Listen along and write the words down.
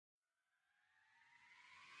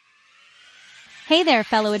Hey there,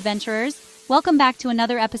 fellow adventurers. Welcome back to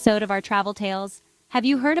another episode of our travel tales. Have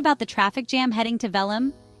you heard about the traffic jam heading to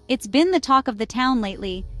Velem? It's been the talk of the town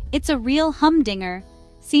lately. It's a real humdinger.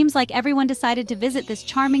 Seems like everyone decided to visit this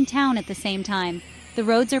charming town at the same time. The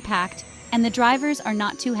roads are packed, and the drivers are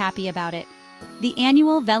not too happy about it. The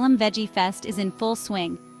annual Velem Veggie Fest is in full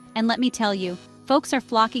swing, and let me tell you, folks are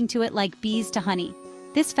flocking to it like bees to honey.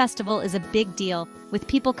 This festival is a big deal, with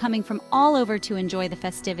people coming from all over to enjoy the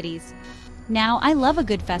festivities. Now, I love a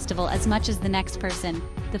good festival as much as the next person.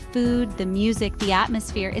 The food, the music, the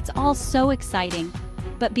atmosphere, it's all so exciting.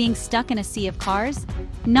 But being stuck in a sea of cars?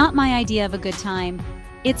 Not my idea of a good time.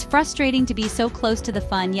 It's frustrating to be so close to the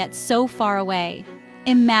fun yet so far away.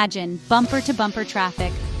 Imagine bumper-to-bumper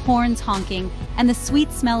traffic, horns honking, and the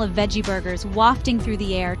sweet smell of veggie burgers wafting through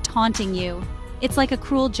the air, taunting you. It's like a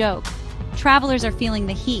cruel joke. Travelers are feeling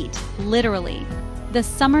the heat, literally. The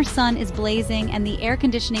summer sun is blazing and the air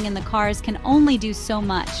conditioning in the cars can only do so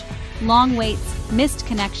much. Long waits, missed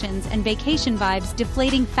connections, and vacation vibes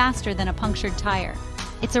deflating faster than a punctured tire.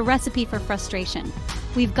 It's a recipe for frustration.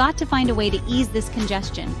 We've got to find a way to ease this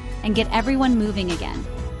congestion and get everyone moving again.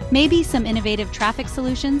 Maybe some innovative traffic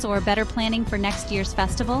solutions or better planning for next year's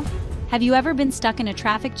festival? Have you ever been stuck in a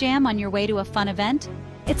traffic jam on your way to a fun event?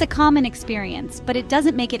 It's a common experience, but it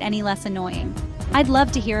doesn't make it any less annoying. I'd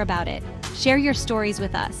love to hear about it. Share your stories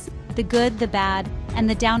with us, the good, the bad, and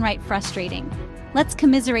the downright frustrating. Let's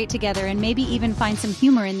commiserate together and maybe even find some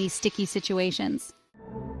humor in these sticky situations.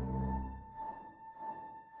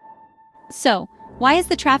 So, why is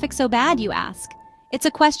the traffic so bad, you ask? It's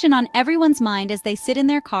a question on everyone's mind as they sit in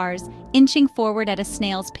their cars, inching forward at a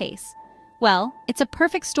snail's pace. Well, it's a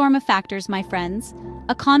perfect storm of factors, my friends.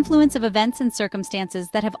 A confluence of events and circumstances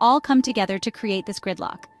that have all come together to create this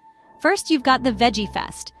gridlock. First, you've got the Veggie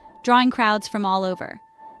Fest, drawing crowds from all over.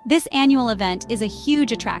 This annual event is a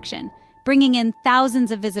huge attraction, bringing in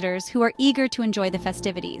thousands of visitors who are eager to enjoy the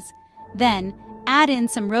festivities. Then, add in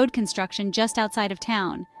some road construction just outside of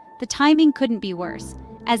town. The timing couldn't be worse,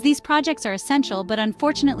 as these projects are essential but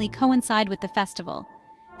unfortunately coincide with the festival.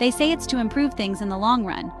 They say it's to improve things in the long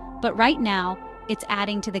run, but right now, it's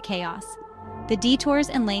adding to the chaos. The detours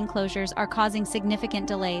and lane closures are causing significant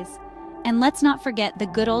delays. And let's not forget the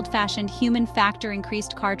good old-fashioned human factor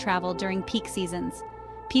increased car travel during peak seasons.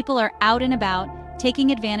 People are out and about,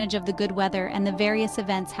 taking advantage of the good weather and the various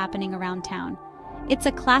events happening around town. It's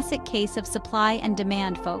a classic case of supply and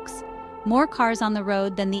demand, folks. More cars on the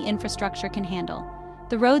road than the infrastructure can handle.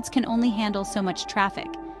 The roads can only handle so much traffic,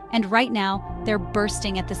 and right now, they're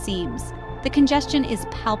bursting at the seams. The congestion is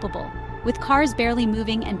palpable, with cars barely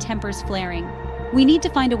moving and tempers flaring. We need to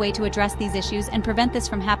find a way to address these issues and prevent this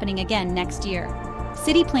from happening again next year.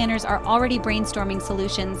 City planners are already brainstorming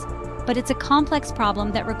solutions, but it's a complex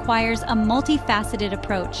problem that requires a multifaceted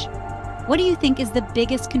approach. What do you think is the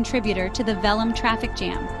biggest contributor to the Velem traffic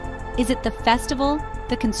jam? Is it the festival,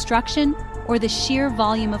 the construction, or the sheer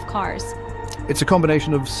volume of cars? It's a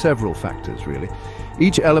combination of several factors, really.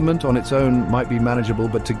 Each element on its own might be manageable,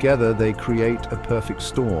 but together they create a perfect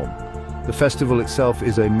storm. The festival itself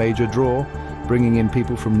is a major draw, bringing in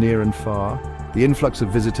people from near and far. The influx of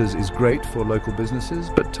visitors is great for local businesses,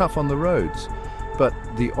 but tough on the roads. But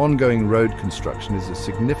the ongoing road construction is a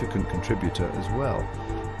significant contributor as well.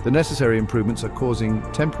 The necessary improvements are causing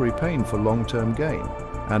temporary pain for long-term gain.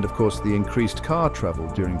 And of course, the increased car travel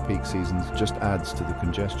during peak seasons just adds to the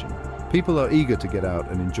congestion. People are eager to get out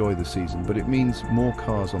and enjoy the season, but it means more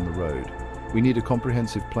cars on the road. We need a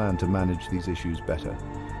comprehensive plan to manage these issues better.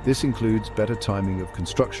 This includes better timing of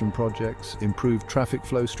construction projects, improved traffic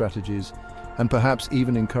flow strategies, and perhaps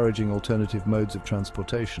even encouraging alternative modes of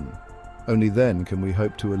transportation. Only then can we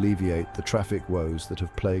hope to alleviate the traffic woes that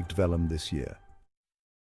have plagued Velem this year.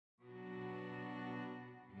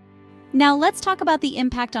 Now let's talk about the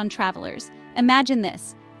impact on travelers. Imagine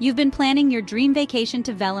this. You've been planning your dream vacation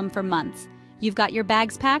to Velem for months. You've got your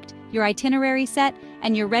bags packed, your itinerary set,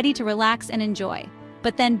 and you're ready to relax and enjoy.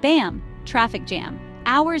 But then bam, traffic jam.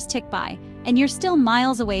 Hours tick by, and you're still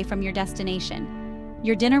miles away from your destination.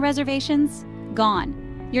 Your dinner reservations?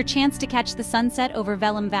 Gone. Your chance to catch the sunset over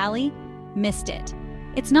Velem Valley? Missed it.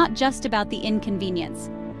 It's not just about the inconvenience.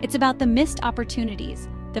 It's about the missed opportunities,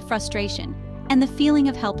 the frustration, and the feeling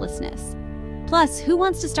of helplessness. Plus, who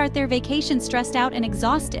wants to start their vacation stressed out and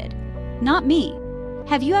exhausted? Not me.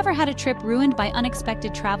 Have you ever had a trip ruined by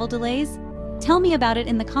unexpected travel delays? Tell me about it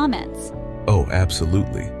in the comments. Oh,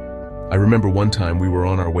 absolutely. I remember one time we were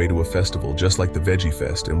on our way to a festival just like the Veggie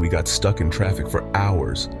Fest and we got stuck in traffic for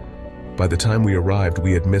hours. By the time we arrived,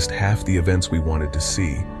 we had missed half the events we wanted to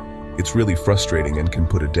see. It's really frustrating and can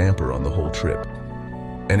put a damper on the whole trip.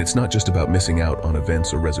 And it's not just about missing out on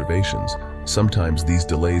events or reservations. Sometimes these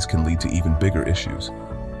delays can lead to even bigger issues.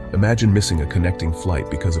 Imagine missing a connecting flight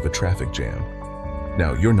because of a traffic jam.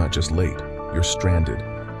 Now, you're not just late, you're stranded.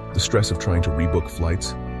 The stress of trying to rebook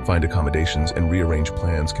flights, find accommodations, and rearrange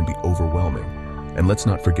plans can be overwhelming. And let's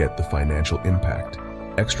not forget the financial impact.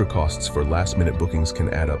 Extra costs for last-minute bookings can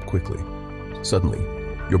add up quickly. Suddenly,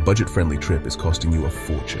 your budget-friendly trip is costing you a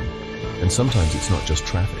fortune. And sometimes it's not just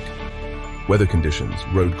traffic. Weather conditions,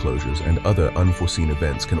 road closures, and other unforeseen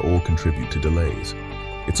events can all contribute to delays.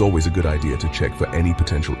 It's always a good idea to check for any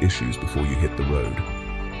potential issues before you hit the road.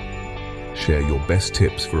 Share your best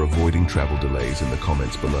tips for avoiding travel delays in the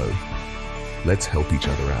comments below. Let's help each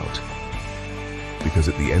other out. Because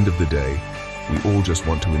at the end of the day, we all just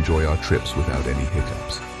want to enjoy our trips without any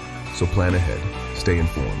hiccups. So plan ahead, stay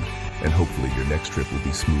informed, and hopefully your next trip will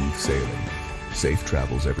be smooth sailing. Safe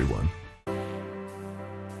travels, everyone.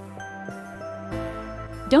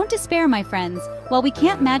 Don't despair, my friends. While we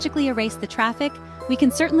can't magically erase the traffic, we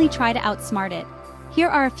can certainly try to outsmart it. Here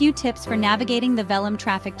are a few tips for navigating the Velem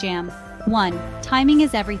traffic jam. 1. Timing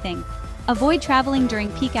is everything. Avoid traveling during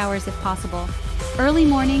peak hours if possible. Early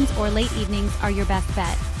mornings or late evenings are your best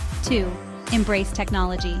bet. 2. Embrace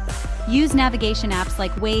technology. Use navigation apps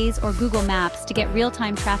like Waze or Google Maps to get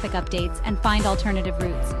real-time traffic updates and find alternative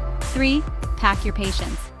routes. 3. Pack your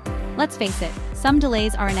patience. Let's face it, some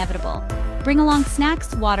delays are inevitable. Bring along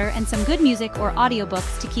snacks, water, and some good music or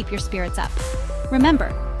audiobooks to keep your spirits up.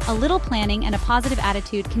 Remember, a little planning and a positive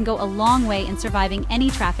attitude can go a long way in surviving any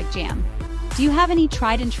traffic jam. Do you have any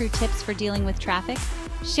tried and true tips for dealing with traffic?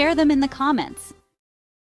 Share them in the comments.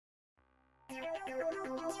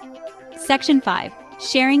 Section 5.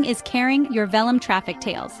 Sharing is caring, your Velem traffic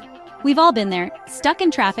tales. We've all been there, stuck in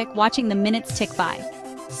traffic watching the minutes tick by.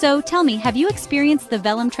 So tell me, have you experienced the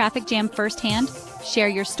Velem traffic jam firsthand? Share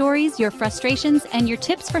your stories, your frustrations, and your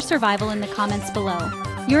tips for survival in the comments below.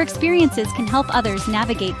 Your experiences can help others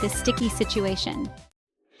navigate this sticky situation.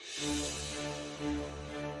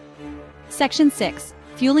 Section 6.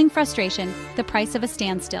 Fueling frustration, the price of a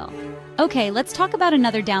standstill. Okay, let's talk about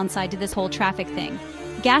another downside to this whole traffic thing.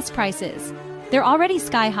 Gas prices. They're already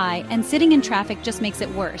sky high, and sitting in traffic just makes it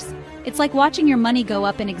worse. It's like watching your money go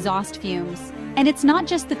up in exhaust fumes. And it's not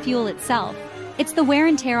just the fuel itself. It's the wear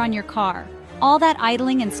and tear on your car. All that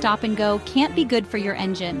idling and stop and go can't be good for your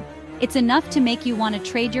engine. It's enough to make you want to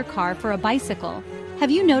trade your car for a bicycle. Have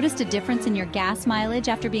you noticed a difference in your gas mileage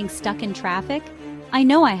after being stuck in traffic? I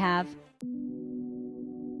know I have.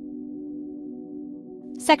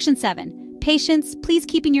 Section 7. Patience, please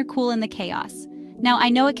keeping your cool in the chaos. Now, I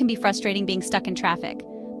know it can be frustrating being stuck in traffic,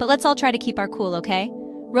 but let's all try to keep our cool, okay?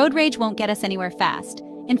 Road rage won't get us anywhere fast.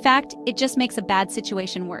 In fact, it just makes a bad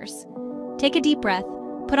situation worse. Take a deep breath,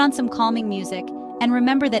 put on some calming music, and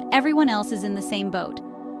remember that everyone else is in the same boat.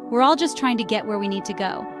 We're all just trying to get where we need to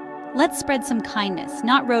go. Let's spread some kindness,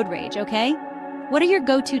 not road rage, okay? What are your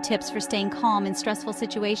go-to tips for staying calm in stressful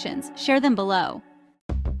situations? Share them below.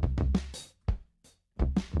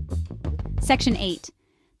 Section 8.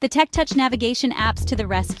 The Tech Touch navigation apps to the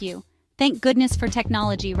rescue. Thank goodness for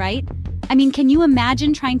technology, right? I mean, can you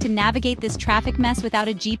imagine trying to navigate this traffic mess without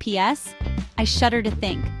a GPS? I shudder to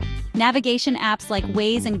think. Navigation apps like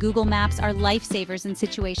Waze and Google Maps are lifesavers in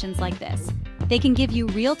situations like this. They can give you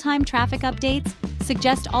real-time traffic updates,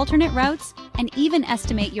 suggest alternate routes, and even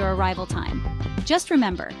estimate your arrival time. Just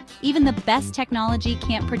remember, even the best technology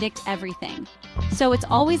can't predict everything. So it's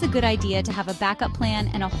always a good idea to have a backup plan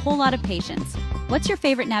and a whole lot of patience. What's your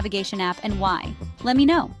favorite navigation app and why? Let me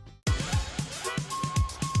know.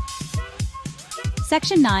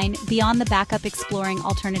 Section 9. Beyond the backup, exploring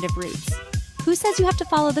alternative routes. Who says you have to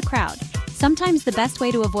follow the crowd? Sometimes the best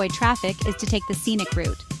way to avoid traffic is to take the scenic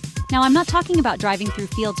route. Now, I'm not talking about driving through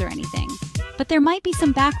fields or anything, but there might be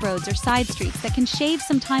some back roads or side streets that can shave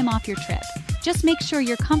some time off your trip. Just make sure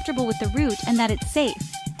you're comfortable with the route and that it's safe.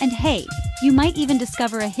 And hey, you might even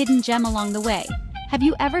discover a hidden gem along the way. Have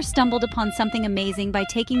you ever stumbled upon something amazing by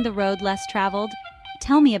taking the road less traveled?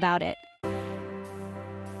 Tell me about it.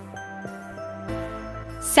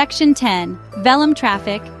 Section 10. Velem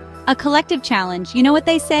traffic. A collective challenge. You know what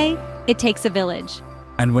they say? It takes a village.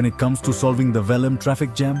 And when it comes to solving the Velem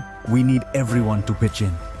traffic jam, we need everyone to pitch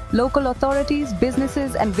in. Local authorities,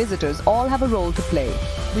 businesses, and visitors all have a role to play.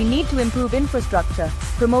 We need to improve infrastructure,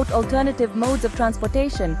 promote alternative modes of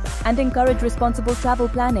transportation, and encourage responsible travel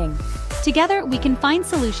planning. Together, we can find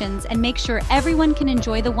solutions and make sure everyone can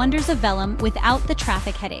enjoy the wonders of Velem without the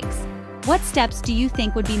traffic headaches. What steps do you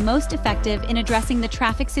think would be most effective in addressing the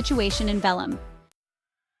traffic situation in Velem?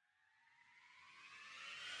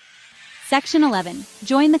 Section 11.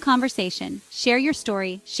 Join the conversation. Share your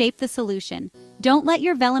story. Shape the solution. Don't let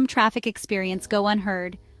your Velem traffic experience go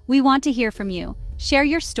unheard. We want to hear from you. Share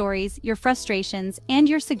your stories, your frustrations, and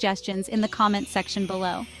your suggestions in the comment section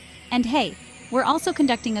below. And hey, we're also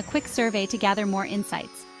conducting a quick survey to gather more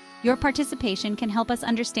insights. Your participation can help us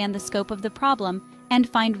understand the scope of the problem and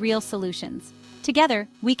find real solutions. Together,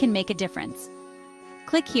 we can make a difference.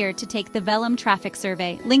 Click here to take the Velem traffic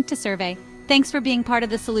survey. Link to survey. Thanks for being part of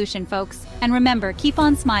the solution, folks. And remember, keep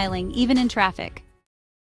on smiling, even in traffic.